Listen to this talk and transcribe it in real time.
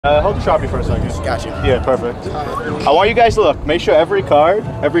Hold the Sharpie for a second. Got you. Yeah, perfect. I want you guys to look. Make sure every card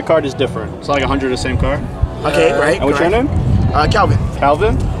is different. It's not like 100 of the same card. Okay, right. And what's your name? Calvin.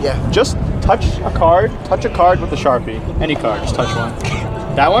 Calvin? Yeah. Just touch a card with the Sharpie. Any card, just touch one.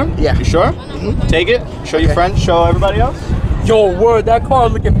 That one? Yeah. You sure? Mm-hmm. Take it, show your friends, show everybody else. Yo, word, that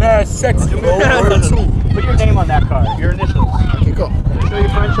card looking mad sexy, bro. Put your name on that card, your initials. Okay, cool. Show your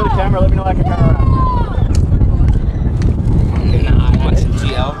friends, show the camera, let me know I can turn around.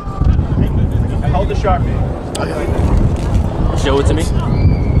 GL. And hold the Sharpie. Okay. Show it to me.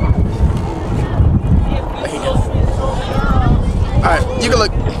 Alright, you can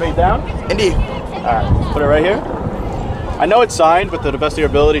look. Straight down? Indeed. Alright, put it right here. I know it's signed, but to the best of your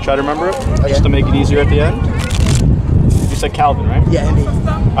ability, try to remember it. Okay. Just to make it easier at the end. You said Calvin, right? Yeah, indeed.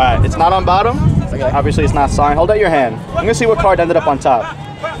 Alright, it's not on bottom. Okay. Obviously, it's not signed. Hold out your hand. I'm gonna see what card ended up on top.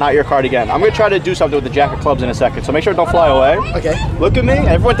 Not your card again. I'm gonna try to do something with the jack of clubs in a second, so make sure it don't fly away. Okay. Look at me.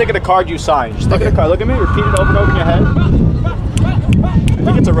 Everyone think of the card you signed. Just think of the card. Look at me. Repeat it over and over in your head. I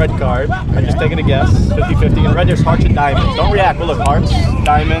think it's a red card. I'm just taking a guess. 50-50. In red, there's hearts and diamonds. Don't react. But look, hearts,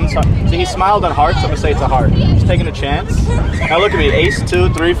 diamonds. See, he smiled on hearts, so I'm gonna say it's a heart. Just taking a chance. Now look at me. Ace, 2,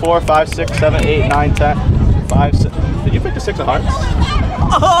 3, 4, 5, 6, 7, 8, 9, 10, 5, 6. Did you pick the 6 of hearts?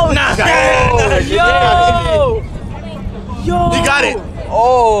 Oh, nah. Yo! You got it.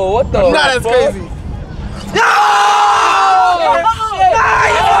 Oh, what the? Nah, that's crazy. No!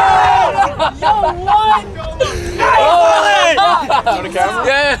 Yo, what? On the camera?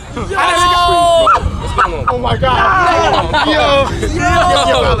 Yeah. Oh my God. Yo. You're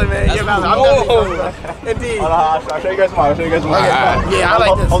valid, man. You're valid. I'm definitely Indeed. I'll show you guys more. I'll show you guys more. Okay. Yeah, I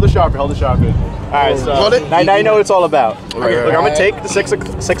like this. Hold the Sharpie. Hold the Sharpie. All right, so now you know what it's all about. Okay, look, I'm gonna take the six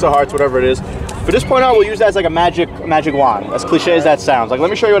of hearts, whatever it is. For this point on, we'll use that as like a magic wand. As cliche as that sounds. Like, let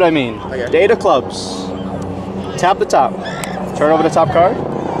me show you what I mean. Okay. 8 of clubs. Tap the top. Turn over the top card.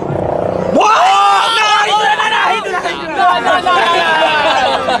 What?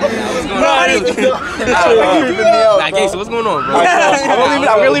 Nah, Casey, what's going on, bro? I'm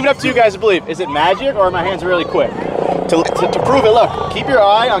gonna leave it up to you guys to believe. Is it magic or are my hands really quick? To prove it, look, keep your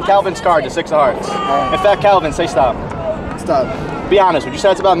eye on Calvin's card, the 6 of hearts. In fact, Calvin, say stop. Stop. Be honest, would you say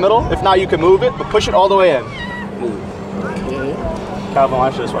it's about middle? If not, you can move it, but push it all the way in. Okay. Calvin,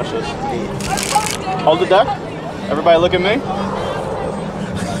 watch this, watch this. Hold the deck. Everybody look at me.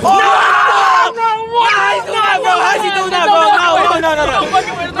 No! Why is not, bro? How's he doing that, bro? No.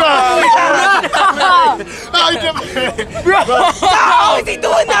 How is he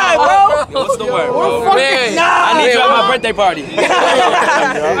doing that, bro? What's the word, bro? Man, I need you at my birthday party.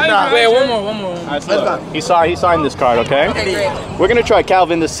 Wait, one more. Right, so he signed this card, okay? We're gonna try,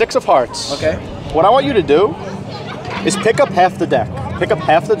 Calvin, the 6 of hearts. Okay. What I want you to do is pick up half the deck. Pick up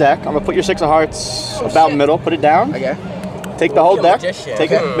half the deck. I'm gonna put your 6 of hearts about middle. Put it down. Okay. Take the whole deck.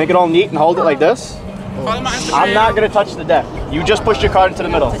 Take it, make it all neat, and hold it like this. I'm not gonna touch the deck. You just pushed your card into the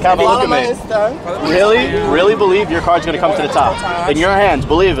middle. Calvin, look at me. Really believe your card's gonna come to the top. In your hands,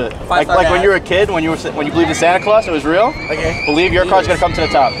 believe it. Like when you were a kid, when you believed in Santa Claus, it was real. Okay. Believe your card's gonna come to the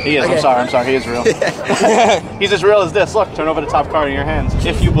top. He is. Okay. I'm sorry. He is real. He's as real as this. Look, turn over the top card in your hands.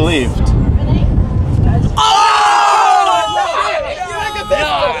 If you believed.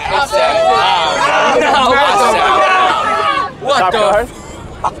 What the?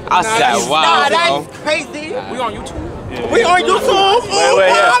 I said, wow. Nah, that's crazy. We on YouTube? Yeah. We on YouTube. Wait,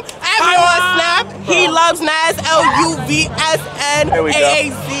 yeah. Everyone Snap. He loves Nas. LUVSNAAZ.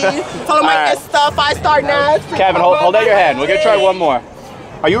 Follow my Insta. 5-star Nas. Kevin, hold out your hand. We're gonna try one more.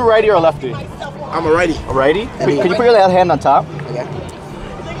 Are you a righty or a lefty? I'm a righty. A righty? Can you put your left hand on top? Okay.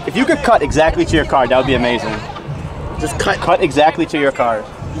 If you could cut exactly to your card, that would be amazing. Just cut. Cut exactly to your card.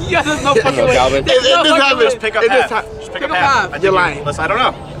 Yeah, there's no fucking way. Just pick up half. Just pick up half. You're lying. Listen, I don't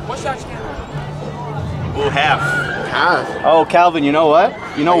know. What's that? Ooh, half. Half. Oh, Calvin, you know what?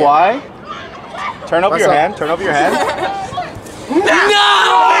 You know why? Turn over your hand. Turn over your hand.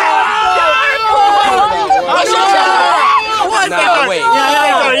 No, wait.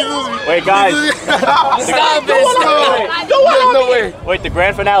 Wait, guys. Stop it. No way. Wait, the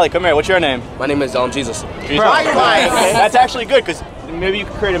grand finale. Come here. What's your name? My name is Jesus. That's actually good because maybe you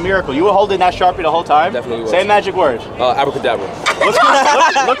could create a miracle. You were holding that Sharpie the whole time? Definitely was. Say a magic word. Abracadabra.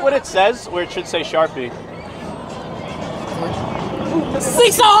 Look what it says where it should say Sharpie.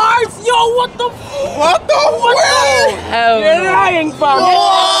 6 of hearts. Yo, what the? What the world? Hell no. You're lying, fam.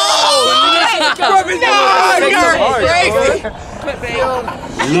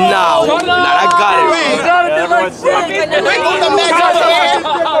 No, I got it.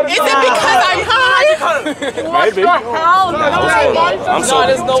 Is it because I'm high? Maybe. I'm sorry.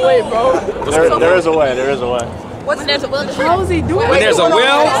 There's no way, bro. There is a way. There is a way. When there's a will, When there's a will, there's a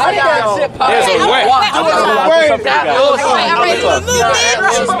way.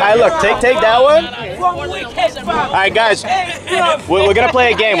 Alright, look, take that one. Alright, guys, we're gonna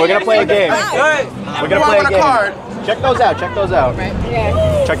play a game. We're gonna play a game. We're gonna play a game. Check those out. Check those out.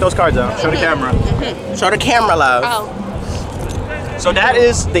 Check those cards out. Show the camera. Show the camera, love. So that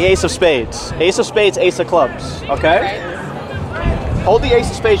is the ace of spades. Ace of spades, ace of clubs. Okay? Hold the ace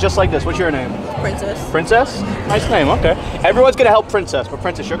of spades just like this. What's your name? Princess. Princess? Nice name, okay. Everyone's gonna help Princess, but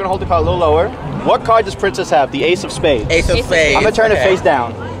Princess, you're gonna hold the card a little lower. What card does Princess have? The ace of spades. Ace of spades. I'm gonna turn it face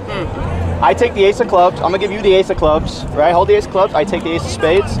down. I take the ace of clubs. I'm gonna give you the ace of clubs, right? Hold the ace of clubs. I take the ace of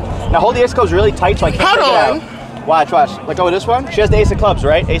spades. Now hold the ace of clubs really tight so I can't take it out. Watch. Let go of this one. She has the ace of clubs,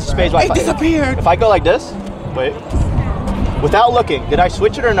 right? Ace of spades. It disappeared. If I go like this, wait. Without looking, did I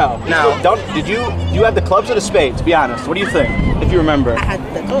switch it or no? No. Did you have the clubs or the spades? Be honest. What do you think? If you remember. I had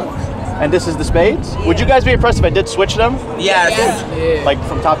the clubs. And this is the spades? Would you guys be impressed if I did switch them? Yes. Like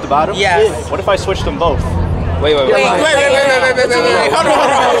from top to bottom? Yes. What if I switched them both? Wait. Wait. Hold on.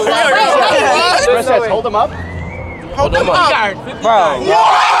 Princess, hold them up. Hold them up. Bro.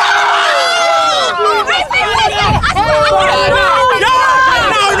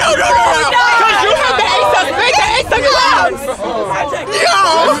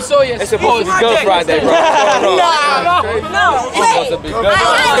 It's supposed to be Good Friday, bro. No. It's supposed to be Good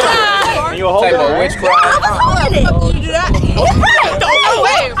Friday. You hold it, right? Witchcraft.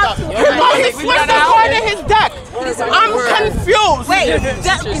 I'm confused. Wait, did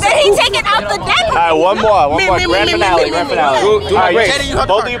he take it out the deck? Alright, one more. Grand finale. Do Alright, race.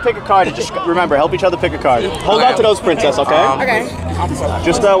 both of you pick a card and just remember, help each other pick a card. Hold on to those, Princess, okay? Okay.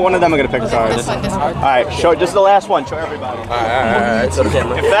 Just one of them are gonna pick a card. Alright, this is the last one. Show everybody. Alright. So the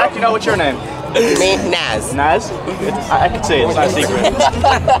camera. In fact, you know what's your name? Me, Naz. Naz? I can say it. It's not a secret.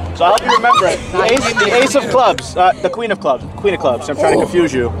 So I'll help you remember it. The ace of clubs. The queen of clubs. Queen of clubs. I'm trying to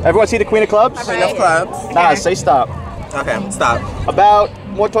confuse you. Everyone see the queen of clubs? Queen of clubs. Naz, say stop. Okay, stop. About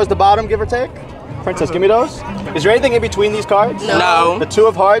more towards the bottom, give or take. Princess, give me those. Is there anything in between these cards? No. The 2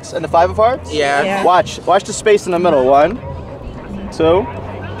 of hearts and the 5 of hearts? Yeah. Watch the space in the middle. 1, 2,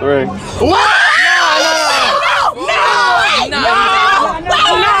 3.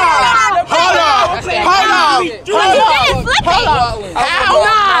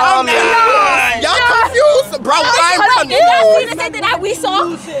 Y'all confused, bro. I'm Did y'all see the confused. thing that we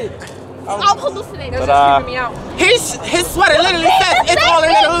saw? I'm hallucinating. That's But, just freaking me out. His sweater literally says it's all an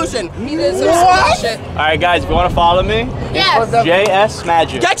illusion. What? Alright guys, if you want to follow me, Yes.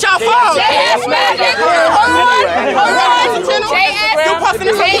 js.magic. Get your phone. js.magic.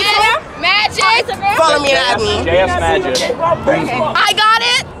 js.magic. Follow me and add me. js.magic. I got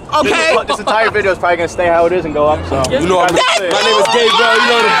it. Okay. This entire video is probably going to stay how it is and go up, so. You know, my name is Gabriel. You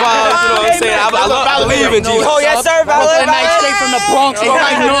know the vibes. You know what I'm saying? I believe in Jesus. Oh, yes, sir. Night straight from the Bronx.